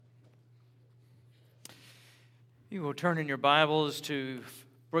You will turn in your Bibles to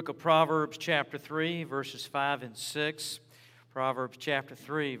Book of Proverbs chapter 3, verses 5 and 6. Proverbs chapter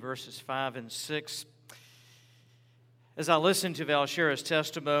 3, verses 5 and 6. As I listened to Valshera's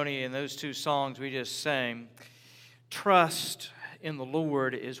testimony in those two songs we just sang, trust in the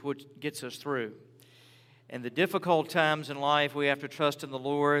Lord is what gets us through. In the difficult times in life, we have to trust in the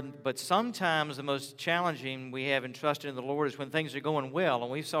Lord, but sometimes the most challenging we have in trusting in the Lord is when things are going well, and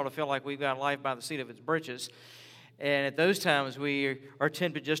we sort of feel like we've got life by the seat of its britches. And at those times, we are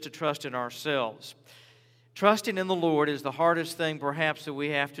tempted just to trust in ourselves. Trusting in the Lord is the hardest thing, perhaps, that we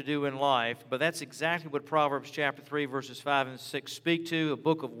have to do in life, but that's exactly what Proverbs chapter 3, verses 5 and 6 speak to, a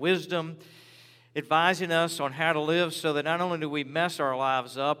book of wisdom, advising us on how to live so that not only do we mess our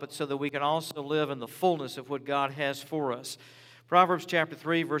lives up, but so that we can also live in the fullness of what God has for us. Proverbs chapter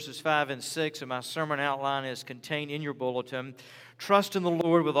 3, verses 5 and 6, and my sermon outline is contained in your bulletin. Trust in the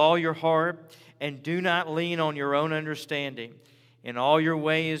Lord with all your heart, and do not lean on your own understanding. In all your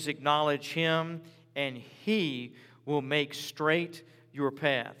ways acknowledge Him, and He will make straight your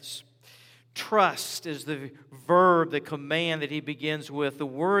paths. Trust is the verb, the command that he begins with. The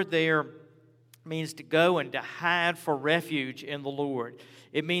word there means to go and to hide for refuge in the Lord.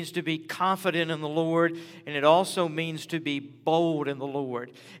 It means to be confident in the Lord, and it also means to be bold in the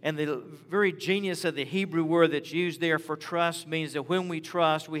Lord. And the very genius of the Hebrew word that's used there for trust means that when we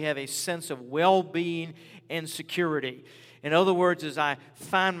trust, we have a sense of well-being and security. In other words, as I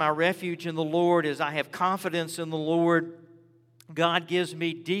find my refuge in the Lord, as I have confidence in the Lord, God gives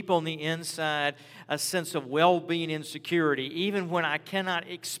me deep on the inside a sense of well-being and security, even when I cannot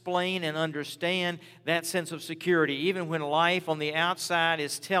explain and understand that sense of security, even when life on the outside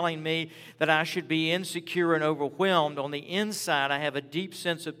is telling me that I should be insecure and overwhelmed. On the inside, I have a deep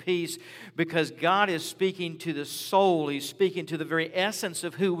sense of peace because God is speaking to the soul. He's speaking to the very essence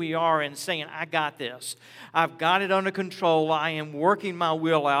of who we are and saying, I got this. I've got it under control. I am working my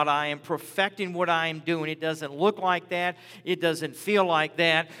will out. I am perfecting what I am doing. It doesn't look like that. It doesn't feel like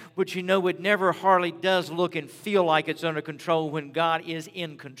that. But you know, it never hardly does look and feel like it's under control when God is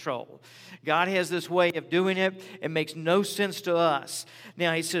in control. God has this way of doing it. It makes no sense to us.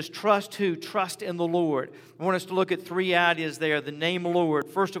 Now, he says, trust who? Trust in the Lord. I want us to look at three ideas there. The name Lord,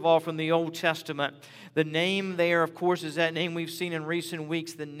 first of all, from the Old Testament. The name there, of course, is that name we've seen in recent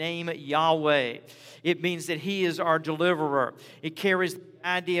weeks, the name Yahweh. It means that He is our deliverer. It carries the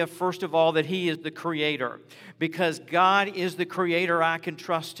idea, first of all, that He is the Creator. Because God is the Creator, I can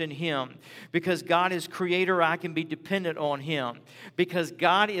trust in Him. Because God is Creator, I can be dependent on Him. Because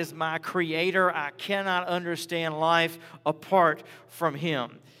God is my Creator, I cannot understand life apart from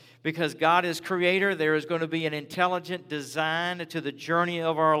Him. Because God is Creator, there is going to be an intelligent design to the journey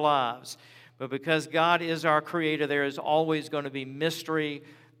of our lives. But because God is our Creator, there is always going to be mystery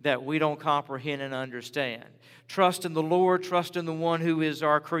that we don't comprehend and understand. Trust in the Lord, trust in the one who is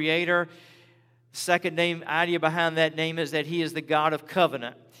our Creator. Second idea behind that name is that He is the God of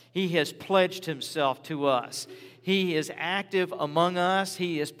covenant. He has pledged Himself to us. He is active among us.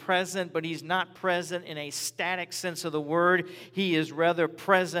 He is present, but He's not present in a static sense of the word. He is rather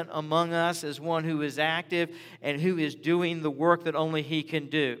present among us as one who is active and who is doing the work that only He can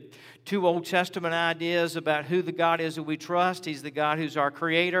do. Two Old Testament ideas about who the God is that we trust. He's the God who's our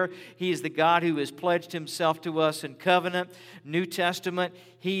Creator. He is the God who has pledged Himself to us in covenant. New Testament,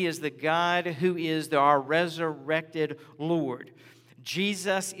 He is the God who is our resurrected Lord.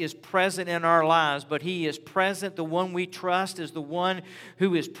 Jesus is present in our lives, but He is present. The one we trust is the one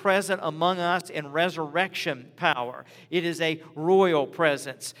who is present among us in resurrection power. It is a royal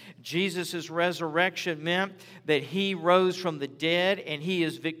presence. Jesus' resurrection meant that He rose from the dead and He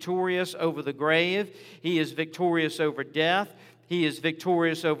is victorious over the grave. He is victorious over death. He is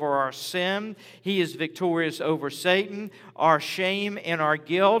victorious over our sin. He is victorious over Satan, our shame and our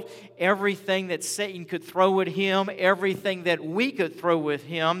guilt. Everything that Satan could throw at Him, everything that we could throw at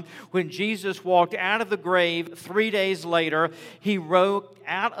Him. When Jesus walked out of the grave 3 days later, He rose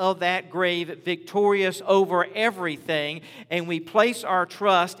out of that grave victorious over everything. And we place our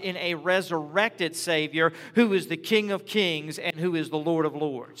trust in a resurrected Savior who is the King of Kings and who is the Lord of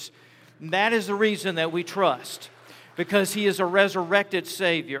Lords. And that is the reason that we trust. Because He is a resurrected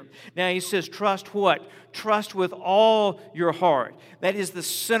Savior. Now He says, trust what? Trust with all your heart. That is the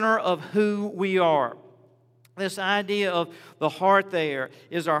center of who we are. This idea of the heart there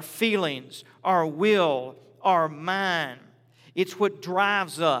is our feelings, our will, our mind. It's what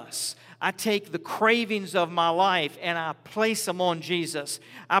drives us. I take the cravings of my life and I place them on Jesus.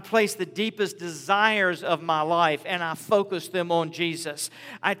 I place the deepest desires of my life and I focus them on Jesus.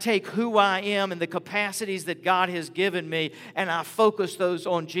 I take who I am and the capacities that God has given me and I focus those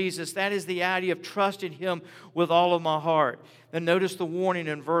on Jesus. That is the idea of trusting Him with all of my heart. Then notice the warning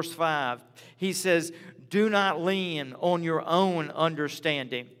in verse 5. He says, do not lean on your own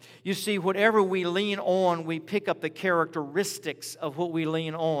understanding. You see, whatever we lean on, we pick up the characteristics of what we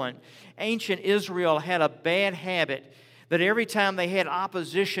lean on. Ancient Israel had a bad habit that every time they had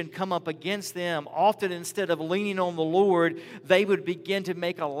opposition come up against them, often instead of leaning on the Lord, they would begin to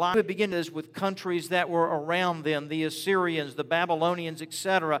make alliances. They would begin this with countries that were around them, the Assyrians, the Babylonians,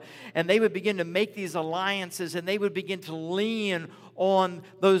 etc. And they would begin to make these alliances, and they would begin to lean on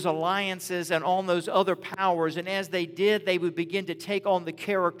those alliances and on those other powers. And as they did, they would begin to take on the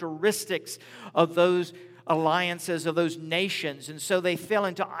characteristics of those alliances, of those nations. And so they fell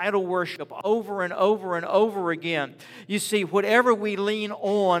into idol worship over and over and over again. You see, whatever we lean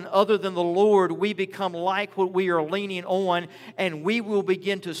on other than the Lord, we become like what we are leaning on, and we will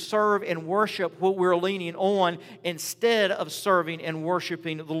begin to serve and worship what we're leaning on instead of serving and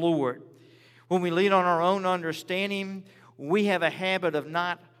worshiping the Lord. When we lean on our own understanding, we have a habit of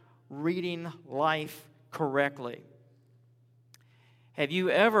not reading life correctly. Have you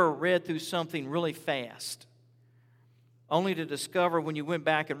ever read through something really fast, only to discover when you went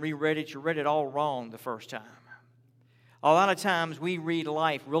back and reread it, you read it all wrong the first time? A lot of times we read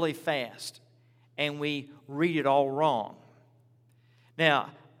life really fast, and we read it all wrong. Now,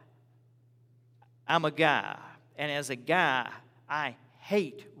 I'm a guy, and as a guy, I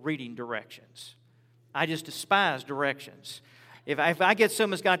hate reading directions. I just despise directions. If I get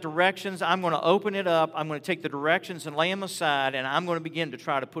something that's got directions, I'm going to open it up, I'm going to take the directions and lay them aside, and I'm going to begin to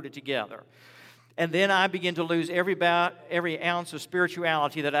try to put it together. And then I begin to lose every ounce of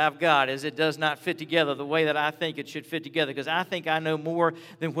spirituality that I've got, as it does not fit together the way that I think it should fit together, because I think I know more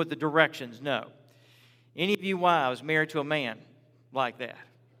than what the directions know. Any of you wives married to a man like that?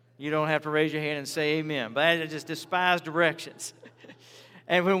 You don't have to raise your hand and say amen, but I just despise directions.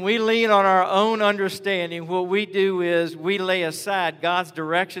 And when we lean on our own understanding, what we do is we lay aside God's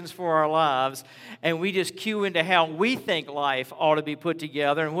directions for our lives, and we just cue into how we think life ought to be put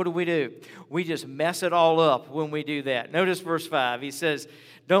together. And what do? We just mess it all up when we do that. Notice verse 5. He says,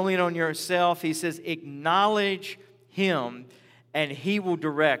 don't lean on yourself. He says, acknowledge Him, and He will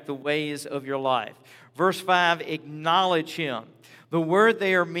direct the ways of your life. Verse 5, acknowledge Him. The word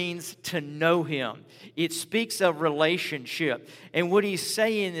there means to know Him. It speaks of relationship. And what he's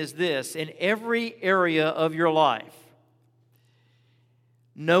saying is this: in every area of your life,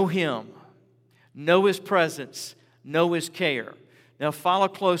 know Him, know His presence, know His care. Now follow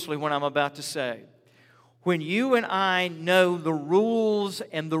closely what I'm about to say. When you and I know the rules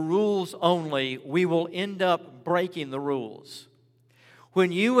and the rules only, we will end up breaking the rules.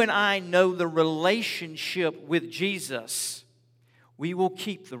 When you and I know the relationship with Jesus, we will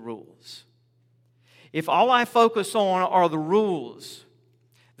keep the rules. If all I focus on are the rules,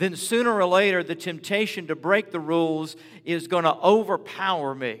 then sooner or later the temptation to break the rules is going to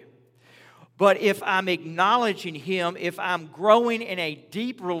overpower me. But if I'm acknowledging Him, if I'm growing in a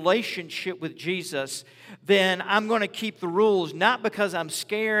deep relationship with Jesus, then I'm going to keep the rules, not because I'm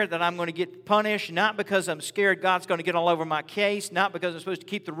scared that I'm going to get punished, not because I'm scared God's going to get all over my case, not because I'm supposed to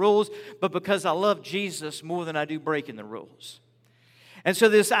keep the rules, but because I love Jesus more than I do breaking the rules. And so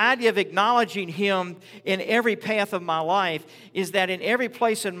this idea of acknowledging Him in every path of my life is that in every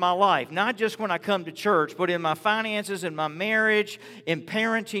place in my life, not just when I come to church, but in my finances, in my marriage, in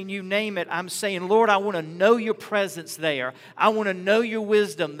parenting, you name it, I'm saying, Lord, I want to know Your presence there. I want to know Your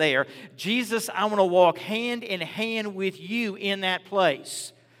wisdom there. Jesus, I want to walk hand in hand with You in that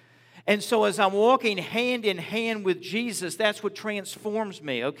place. And so as I'm walking hand in hand with Jesus, that's what transforms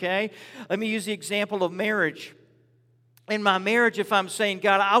me, okay? Let me use the example of marriage. In my marriage, if I'm saying,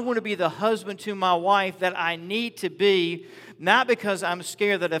 God, I want to be the husband to my wife that I need to be, not because I'm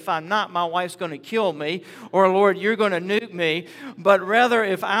scared that if I'm not, my wife's going to kill me, or Lord, You're going to nuke me, but rather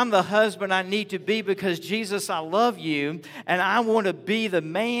if I'm the husband I need to be because Jesus, I love You, and I want to be the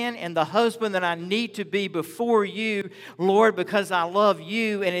man and the husband that I need to be before You, Lord, because I love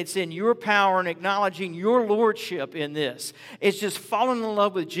You, and it's in Your power and acknowledging Your lordship in this. It's just falling in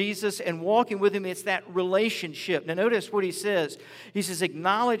love with Jesus and walking with Him. It's that relationship. Now notice what he says. He says,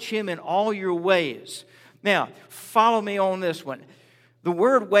 acknowledge Him in all your ways. Now, follow me on this one. The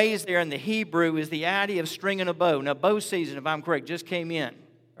word ways there in the Hebrew is the idea of stringing a bow. Now, bow season, if I'm correct, just came in.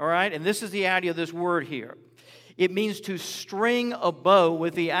 All right? And this is the idea of this word here. It means to string a bow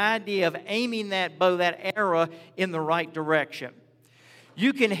with the idea of aiming that bow, that arrow, in the right direction.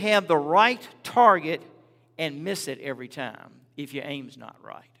 You can have the right target and miss it every time if your aim's not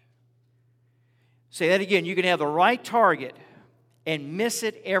right. Say that again. You can have the right target and miss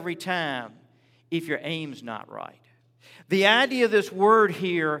it every time if your aim's not right. The idea of this word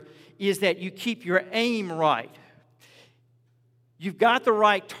here is that you keep your aim right. You've got the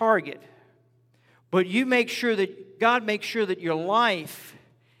right target, but you make sure that God makes sure that your life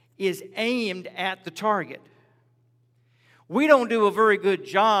is aimed at the target. We don't do a very good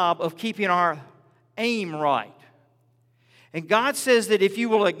job of keeping our aim right. And God says that if you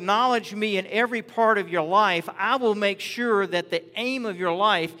will acknowledge me in every part of your life, I will make sure that the aim of your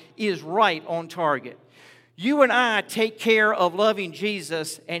life is right on target. You and I take care of loving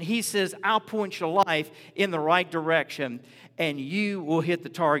Jesus, and He says, I'll point your life in the right direction, and you will hit the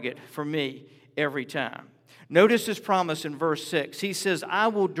target for me every time. Notice His promise in verse 6. He says, I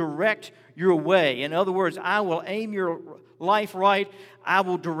will direct your way. In other words, I will aim your life right. I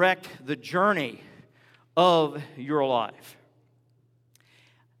will direct the journey of your life.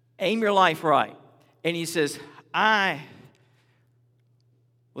 Aim your life right. And He says, I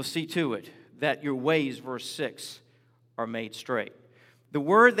will see to it that your ways, verse 6, are made straight. The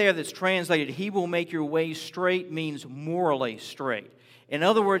word there that's translated, He will make your ways straight, means morally straight. In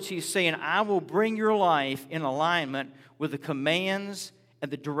other words, He's saying, I will bring your life in alignment with the commands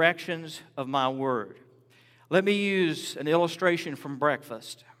and the directions of my word. Let me use an illustration from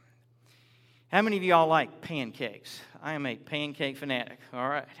breakfast. How many of y'all like pancakes? I am a pancake fanatic, all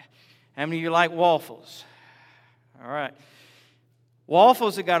right. How many of you like waffles? All right.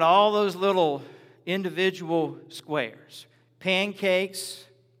 Waffles have got all those little individual squares. Pancakes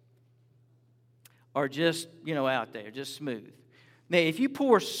are just, out there, just smooth. Now, if you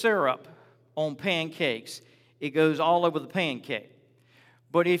pour syrup on pancakes, it goes all over the pancake.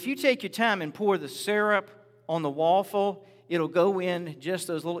 But if you take your time and pour the syrup on the waffle, it'll go in just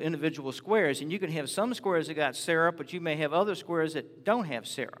those little individual squares. And you can have some squares that got syrup, but you may have other squares that don't have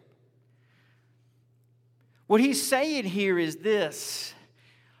syrup. What He's saying here is this: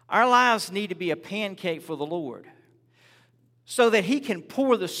 our lives need to be a pancake for the Lord, so that He can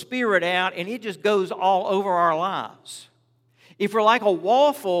pour the Spirit out and it just goes all over our lives. If we're like a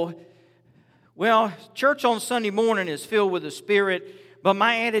waffle, well, church on Sunday morning is filled with the Spirit, but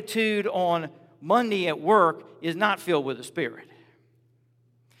my attitude on Monday at work is not filled with the Spirit.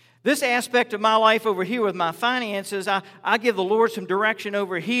 This aspect of my life over here with my finances, I give the Lord some direction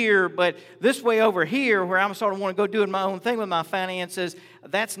over here, but this way over here, where I'm sort of want to go doing my own thing with my finances,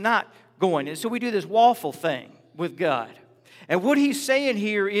 that's not going. And so we do this waffle thing with God. And what He's saying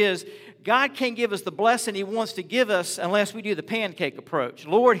here is, God can't give us the blessing He wants to give us unless we do the pancake approach.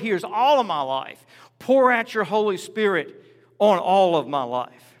 Lord, here's all of my life. Pour out your Holy Spirit on all of my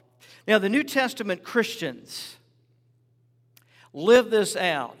life. Now, the New Testament Christians live this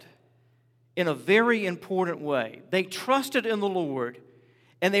out in a very important way. They trusted in the Lord,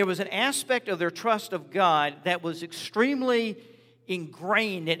 and there was an aspect of their trust of God that was extremely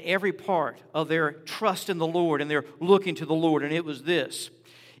ingrained in every part of their trust in the Lord and their looking to the Lord, and it was this.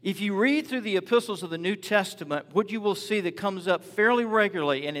 If you read through the epistles of the New Testament, what you will see that comes up fairly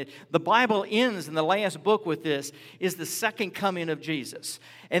regularly, and the Bible ends in the last book with this, is the second coming of Jesus.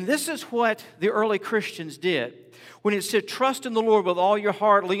 And this is what the early Christians did. When it said, trust in the Lord with all your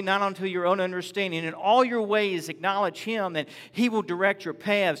heart, lean not unto your own understanding. In all your ways acknowledge Him, and He will direct your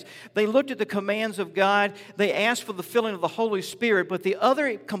paths. They looked at the commands of God. They asked for the filling of the Holy Spirit. But the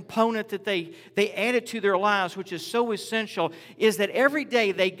other component that they added to their lives, which is so essential, is that every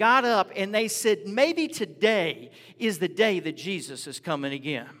day they got up and they said, maybe today is the day that Jesus is coming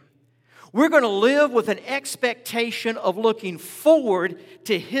again. We're going to live with an expectation of looking forward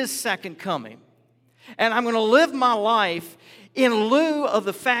to His second coming. And I'm going to live my life in lieu of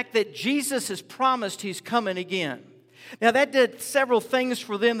the fact that Jesus has promised He's coming again. Now, that did several things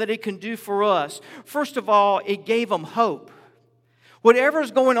for them that it can do for us. First of all, it gave them hope.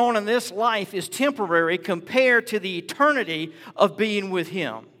 Whatever's going on in this life is temporary compared to the eternity of being with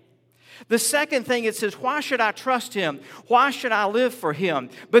Him. The second thing, it says, why should I trust Him? Why should I live for Him?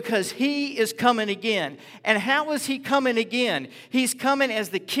 Because He is coming again. And how is He coming again? He's coming as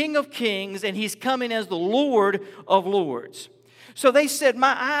the King of Kings, and He's coming as the Lord of Lords. So they said,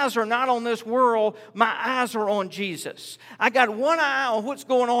 my eyes are not on this world, my eyes are on Jesus. I got one eye on what's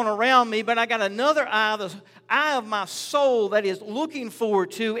going on around me, but I got another eye, the eye of my soul, that is looking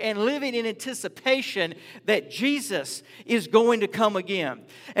forward to and living in anticipation that Jesus is going to come again.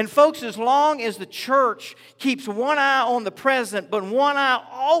 And folks, as long as the church keeps one eye on the present, but one eye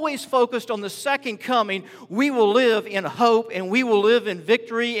always focused on the second coming, we will live in hope, and we will live in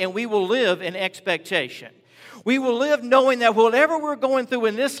victory, and we will live in expectation. We will live knowing that whatever we're going through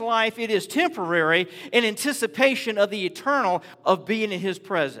in this life, it is temporary in anticipation of the eternal of being in His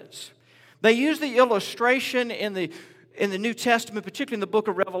presence. They use the illustration in the New Testament, particularly in the book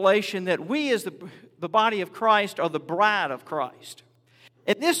of Revelation, that we as the body of Christ are the bride of Christ.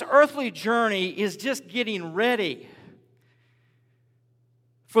 And this earthly journey is just getting ready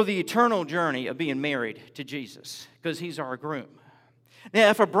for the eternal journey of being married to Jesus, because He's our groom. Now,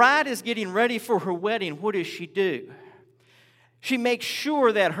 if a bride is getting ready for her wedding, what does she do? She makes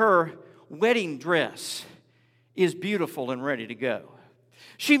sure that her wedding dress is beautiful and ready to go.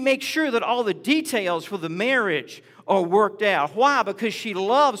 She makes sure that all the details for the marriage are worked out. Why? Because she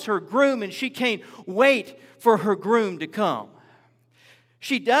loves her groom and she can't wait for her groom to come.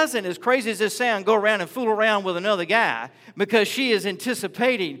 She doesn't, as crazy as this sounds, go around and fool around with another guy, because she is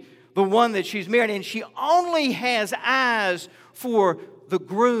anticipating the one that she's married, and she only has eyes for the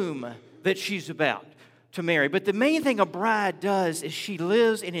groom that she's about to marry. But the main thing a bride does is she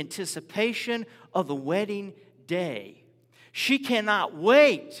lives in anticipation of the wedding day. She cannot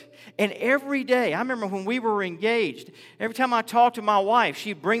wait. And every day, I remember when we were engaged, every time I talked to my wife,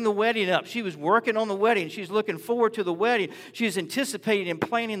 she'd bring the wedding up. She was working on the wedding. She's looking forward to the wedding. She was anticipating and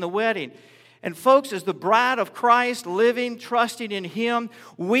planning the wedding. And folks, as the bride of Christ, living, trusting in Him,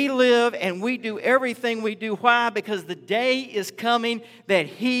 we live and we do everything we do. Why? Because the day is coming that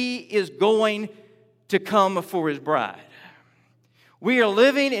He is going to come for His bride. We are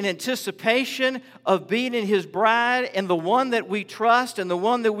living in anticipation of being in His bride, and the one that we trust and the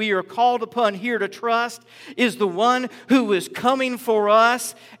one that we are called upon here to trust is the one who is coming for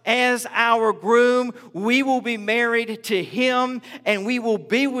us as our groom. We will be married to Him, and we will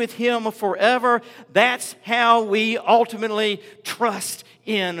be with Him forever. That's how we ultimately trust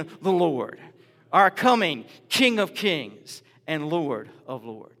in the Lord, our coming King of Kings and Lord of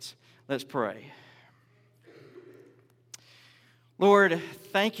Lords. Let's pray. Lord,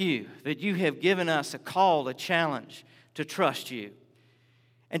 thank You that You have given us a call, a challenge to trust You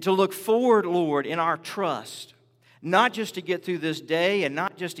and to look forward, Lord, in our trust, not just to get through this day and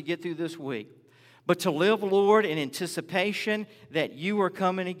not just to get through this week, but to live, Lord, in anticipation that You are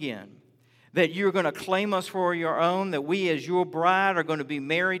coming again, that You're going to claim us for Your own, that we as Your bride are going to be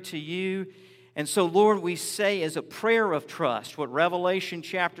married to You. And so, Lord, we say as a prayer of trust what Revelation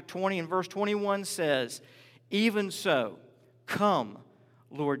chapter 20 and verse 21 says, even so, come,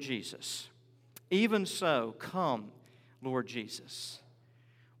 Lord Jesus. Even so, come, Lord Jesus.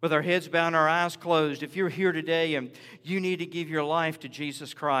 With our heads bowed and our eyes closed, if you're here today and you need to give your life to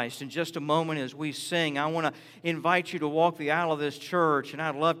Jesus Christ, in just a moment as we sing, I want to invite you to walk the aisle of this church, and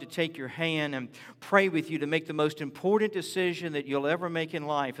I'd love to take your hand and pray with you to make the most important decision that you'll ever make in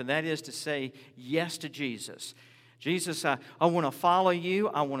life, and that is to say yes to Jesus. Jesus, I want to follow You.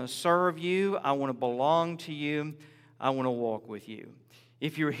 I want to serve You. I want to belong to You. I want to walk with You.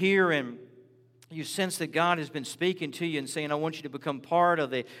 If you're here and you sense that God has been speaking to you and saying, I want you to become part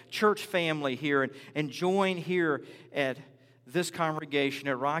of the church family here and join here at this congregation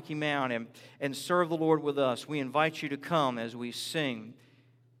at Rocky Mount and serve the Lord with us, we invite you to come as we sing.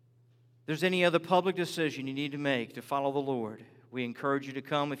 If there's any other public decision you need to make to follow the Lord, we encourage you to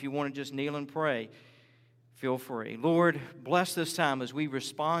come. If you want to just kneel and pray, feel free. Lord, bless this time as we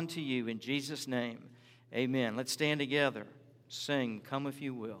respond to You in Jesus' name. Amen. Let's stand together. Sing, Come If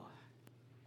You Will.